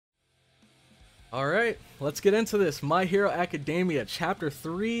Alright, let's get into this. My Hero Academia, Chapter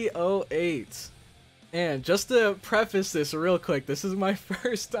 308. And just to preface this real quick, this is my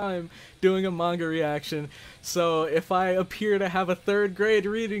first time doing a manga reaction, so if I appear to have a 3rd grade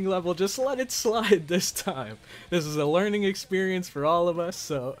reading level, just let it slide this time. This is a learning experience for all of us,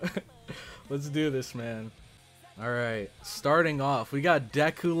 so let's do this, man. Alright, starting off, we got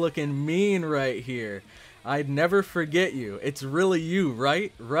Deku looking mean right here. I'd never forget you. It's really you,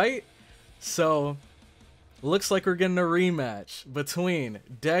 right? Right? So, looks like we're getting a rematch between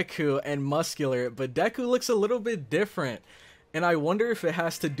Deku and Muscular, but Deku looks a little bit different, and I wonder if it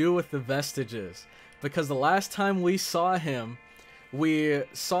has to do with the vestiges, because the last time we saw him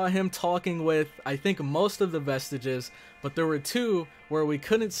talking with, I think, most of the vestiges, but there were 2 where we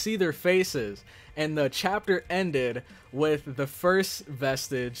couldn't see their faces, and the chapter ended with the first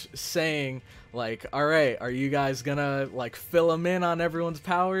vestige saying, like, alright, are you guys gonna, like, fill them in on everyone's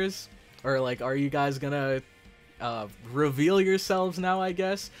powers? Or, like, are you guys gonna reveal yourselves now, I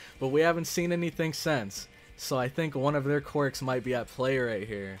guess? But we haven't seen anything since. So I think one of their quirks might be at play right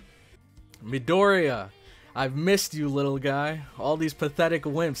here. Midoriya, I've missed you, little guy. All these pathetic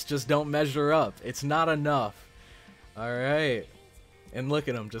wimps just don't measure up. It's not enough. Alright. And look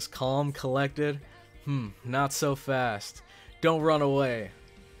at him, just calm, collected. Not so fast. Don't run away.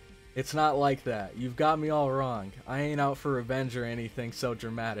 It's not like that. You've got me all wrong. I ain't out for revenge or anything so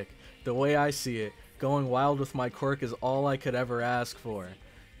dramatic. The way I see it, going wild with my quirk is all I could ever ask for.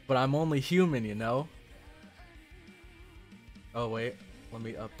 But I'm only human, you know? Oh wait, let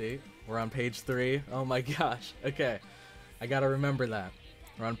me update. We're on page 3. Oh my gosh. Okay, I gotta remember that.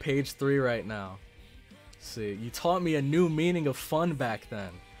 We're on page 3 right now. Let's see, you taught me a new meaning of fun back then.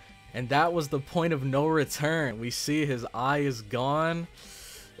 And that was the point of no return. We see his eye is gone.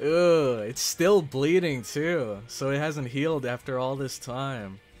 Ugh, it's still bleeding too. So it hasn't healed after all this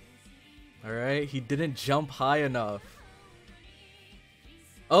time. Alright, he didn't jump high enough.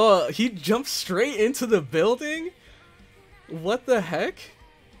 Oh, he jumped straight into the building? What the heck?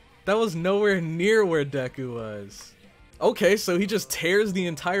 That was nowhere near where Deku was. Okay, so he just tears the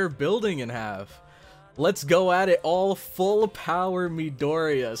entire building in half. Let's go at it all full power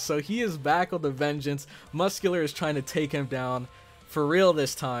Midoriya. So he is back on the vengeance. Muscular is trying to take him down for real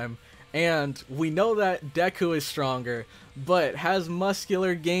this time. And we know that Deku is stronger, but has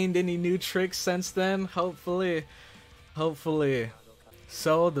Muscular gained any new tricks since then? Hopefully.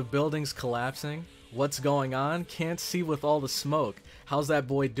 So the building's collapsing. What's going on? Can't see with all the smoke. How's that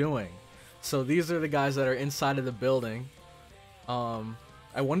boy doing? So these are the guys that are inside of the building. I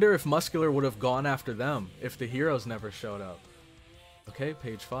wonder if Muscular would have gone after them if the heroes never showed up. Okay,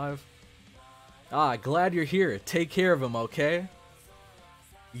 page 5. Ah, glad you're here. Take care of him, okay?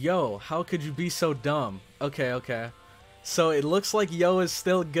 Yo, how could you be so dumb? Okay. So it looks like Yo is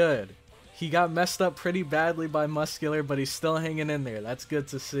still good. He got messed up pretty badly by Muscular, but he's still hanging in there. That's good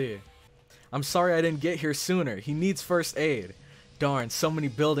to see. I'm sorry I didn't get here sooner. He needs first aid. Darn, so many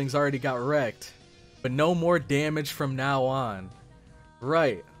buildings already got wrecked. But no more damage from now on.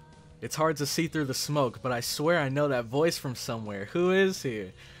 Right. It's hard to see through the smoke, but I swear I know that voice from somewhere. Who is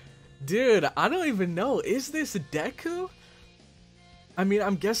he? Dude, I don't even know. Is this Deku? I mean,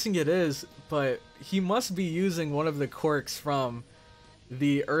 I'm guessing it is, but he must be using one of the quirks from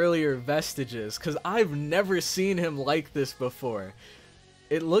the earlier vestiges, because I've never seen him like this before.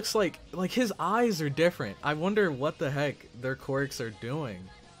 It looks like his eyes are different. I wonder what the heck their quirks are doing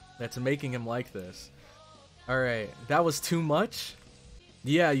that's making him like this. Alright, that was too much?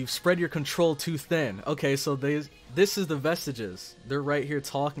 Yeah, you've spread your control too thin. Okay, so this is the vestiges. They're right here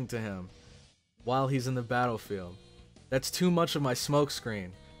talking to him while he's in the battlefield. That's too much of my smoke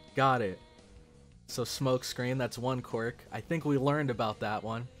screen. Got it. So smoke screen, that's one quirk. I think we learned about that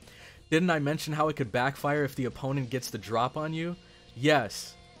one. Didn't I mention how it could backfire if the opponent gets the drop on you?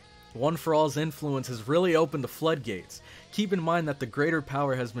 Yes. One for All's influence has really opened the floodgates. Keep in mind that the greater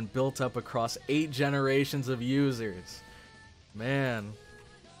power has been built up across 8 generations of users. Man,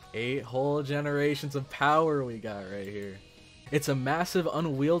 8 whole generations of power we got right here. It's a massive,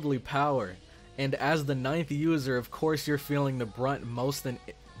 unwieldy power. And as the 9th user, of course you're feeling the brunt more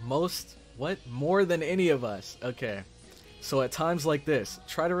than any of us. Okay. So at times like this,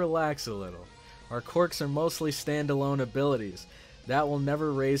 try to relax a little. Our quirks are mostly standalone abilities that will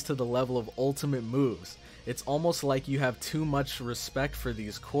never raise to the level of ultimate moves. It's almost like you have too much respect for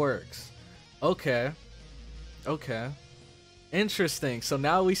these quirks. Okay. Interesting. So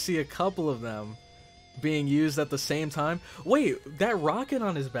now we see a couple of them being used at the same time. Wait, that rocket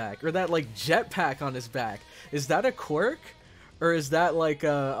on his back, or that like jetpack on his back, is that a quirk? Or is that like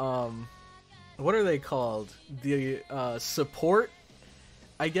a what are they called? The support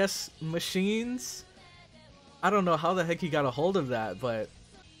I guess, machines? I don't know how the heck he got a hold of that, but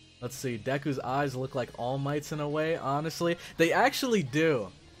let's see. Deku's eyes look like All Might's in a way, honestly. They actually do.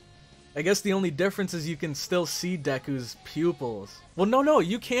 I guess the only difference is you can still see Deku's pupils. Well, no,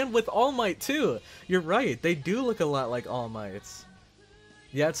 you can with All Might too. You're right, they do look a lot like All Might's.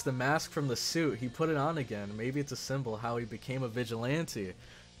 Yeah, it's the mask from the suit. He put it on again. Maybe it's a symbol how he became a vigilante.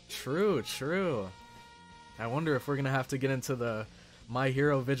 True, true. I wonder if we're gonna have to get into the My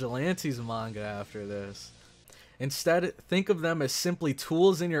Hero Vigilantes manga after this. Instead, think of them as simply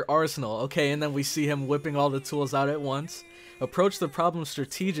tools in your arsenal. Okay, and then we see him whipping all the tools out at once. Approach the problem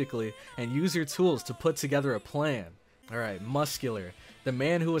strategically and use your tools to put together a plan. Alright, Muscular. The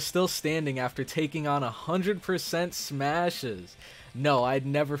man who was still standing after taking on 100% smashes. No, I'd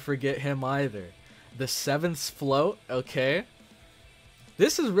never forget him either. The 7th float, okay.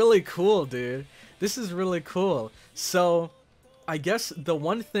 This is really cool, dude. This is really cool. So, I guess the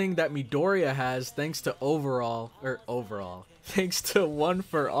one thing that Midoriya has, thanks to thanks to One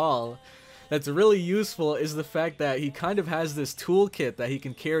for All, that's really useful is the fact that he kind of has this toolkit that he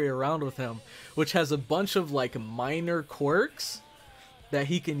can carry around with him, which has a bunch of like minor quirks that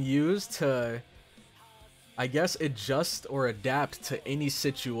he can use to, I guess, adjust or adapt to any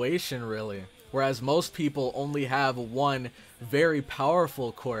situation, really. Whereas most people only have one very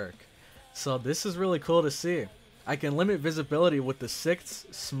powerful quirk. So this is really cool to see. I can limit visibility with the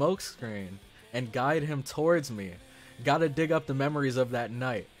 6th smoke screen and guide him towards me. Gotta dig up the memories of that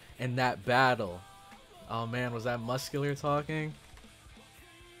night and that battle. Oh man, was that Muscular talking?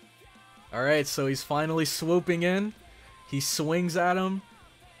 Alright, so he's finally swooping in. He swings at him.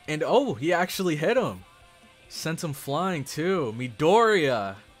 And oh, he actually hit him. Sent him flying too.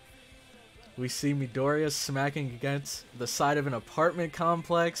 Midoriya. We see Midoriya smacking against the side of an apartment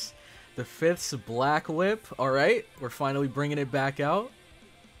complex. The 5th's Black Whip. Alright, we're finally bringing it back out.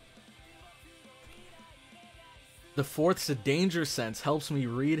 The 4th's Danger Sense helps me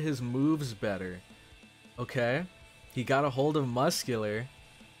read his moves better. Okay. He got a hold of Muscular.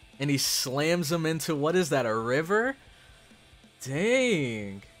 And he slams him into, what is that, a river?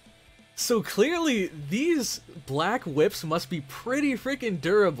 Dang. So clearly, these Black Whips must be pretty freaking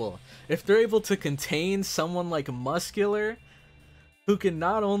durable. If they're able to contain someone like Muscular, who can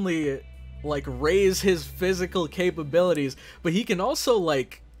not only like raise his physical capabilities, but he can also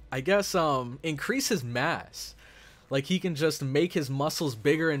like, I guess, increase his mass. Like he can just make his muscles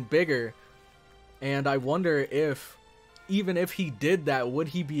bigger and bigger. And I wonder if, even if he did that, would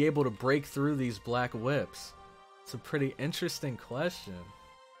he be able to break through these Black Whips? It's a pretty interesting question.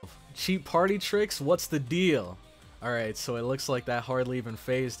 Cheap party tricks? What's the deal? Alright, so it looks like that hardly even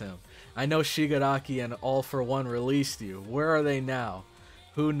phased him. I know Shigaraki and All for One released you. Where are they now?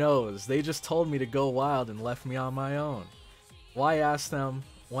 Who knows? They just told me to go wild and left me on my own. Why ask them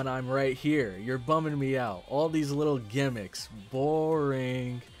when I'm right here? You're bumming me out. All these little gimmicks.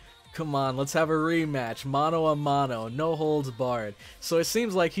 Boring. Come on, let's have a rematch. Mano a mano. No holds barred. So it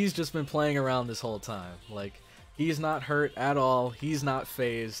seems like he's just been playing around this whole time. Like, he's not hurt at all. He's not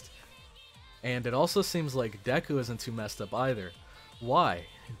phased. And it also seems like Deku isn't too messed up either. Why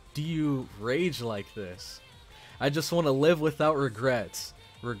do you rage like this? I just want to live without regrets.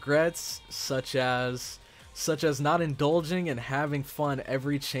 Regrets such as not indulging and having fun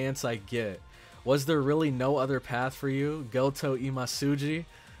every chance I get. Was there really no other path for you, Goto Imasuji?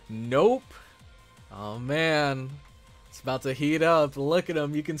 Nope. Oh man. It's about to heat up. Look at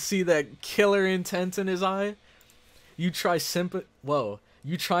him. You can see that killer intent in his eye. You trying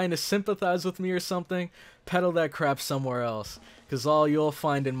to sympathize with me or something? Peddle that crap somewhere else. Cause all you'll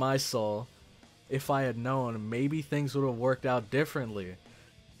find in my soul, if I had known, maybe things would have worked out differently,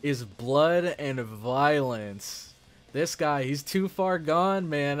 is blood and violence. This guy, he's too far gone,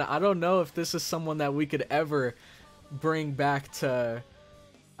 man. I don't know if this is someone that we could ever bring back to,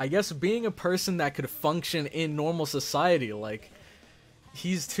 I guess, being a person that could function in normal society. Like,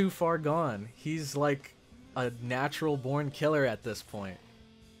 he's too far gone. He's like a natural born killer at this point.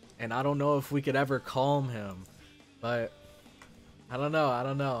 And I don't know if we could ever calm him. But I don't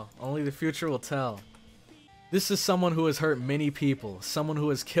know. Only the future will tell. This is someone who has hurt many people, someone who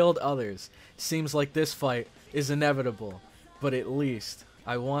has killed others. Seems like this fight is inevitable, but at least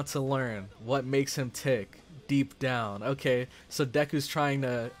I want to learn what makes him tick deep down. Okay, so Deku's trying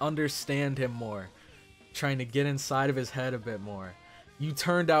to understand him more, trying to get inside of his head a bit more. You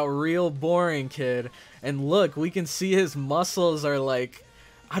turned out real boring, kid. And look, we can see his muscles are like,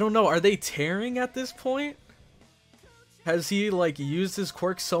 I don't know, are they tearing at this point? Has he like used his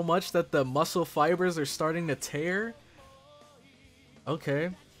quirk so much that the muscle fibers are starting to tear? Okay.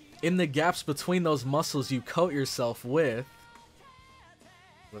 In the gaps between those muscles you coat yourself with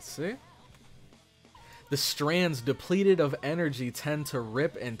Let's see. The strands depleted of energy tend to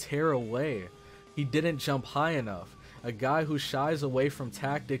rip and tear away. He didn't jump high enough. A guy who shies away from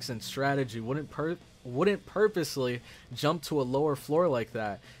tactics and strategy wouldn't purposely jump to a lower floor like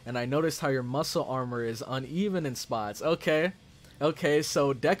that. And I noticed how your muscle armor is uneven in spots. Okay,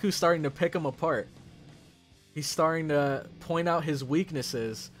 so Deku's starting to pick him apart. He's starting to point out his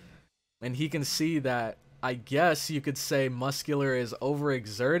weaknesses, and he can see that, I guess you could say, Muscular is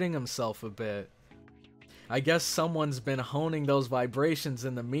overexerting himself a bit. I guess someone's been honing those vibrations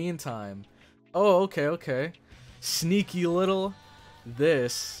in the meantime. Oh, okay. Sneaky little.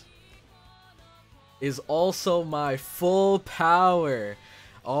 This is also my full power.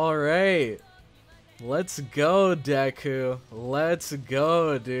 Alright. Let's go, Deku. Let's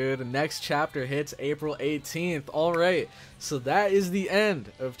go, dude. Next chapter hits April 18th. Alright. So that is the end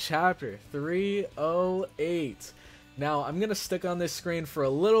of chapter 308. Now, I'm going to stick on this screen for a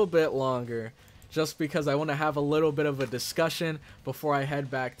little bit longer, just because I want to have a little bit of a discussion before I head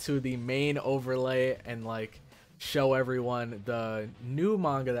back to the main overlay and like show everyone the new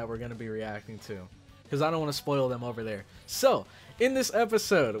manga that we're going to be reacting to, because I don't want to spoil them over there. So in this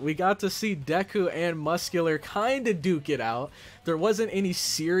episode, we got to see Deku and Muscular kind of duke it out. There wasn't any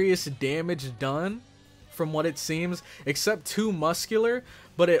serious damage done from what it seems, except to Muscular,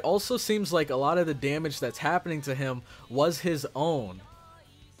 but it also seems like a lot of the damage that's happening to him was his own.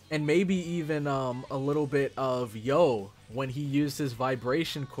 And maybe even a little bit of Yo when he used his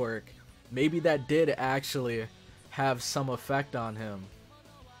vibration quirk. Maybe that did actually have some effect on him.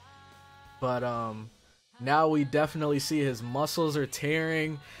 But now we definitely see his muscles are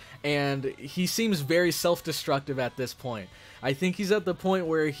tearing, and he seems very self-destructive at this point. I think he's at the point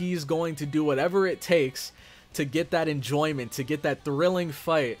where he's going to do whatever it takes to get that enjoyment, to get that thrilling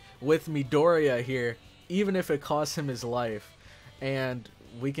fight with Midoriya here, even if it costs him his life. And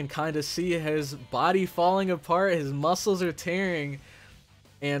we can kind of see his body falling apart, his muscles are tearing,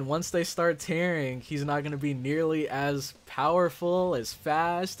 and once they start tearing, he's not going to be nearly as powerful, as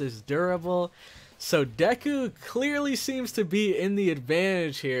fast, as durable. So Deku clearly seems to be in the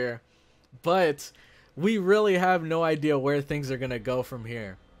advantage here, but we really have no idea where things are going to go from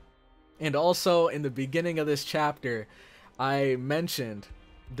here. And also, in the beginning of this chapter, I mentioned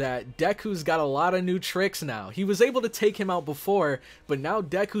that Deku's got a lot of new tricks now. He was able to take him out before, but now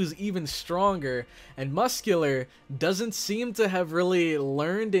Deku's even stronger, and Muscular doesn't seem to have really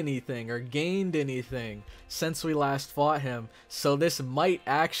learned anything or gained anything since we last fought him, so this might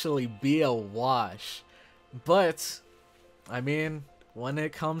actually be a wash. But, I mean, when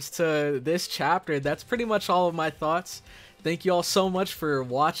it comes to this chapter, that's pretty much all of my thoughts. Thank you all so much for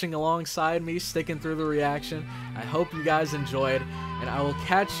watching alongside me, sticking through the reaction. I hope you guys enjoyed, and I will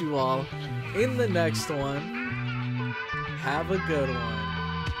catch you all in the next one. Have a good one.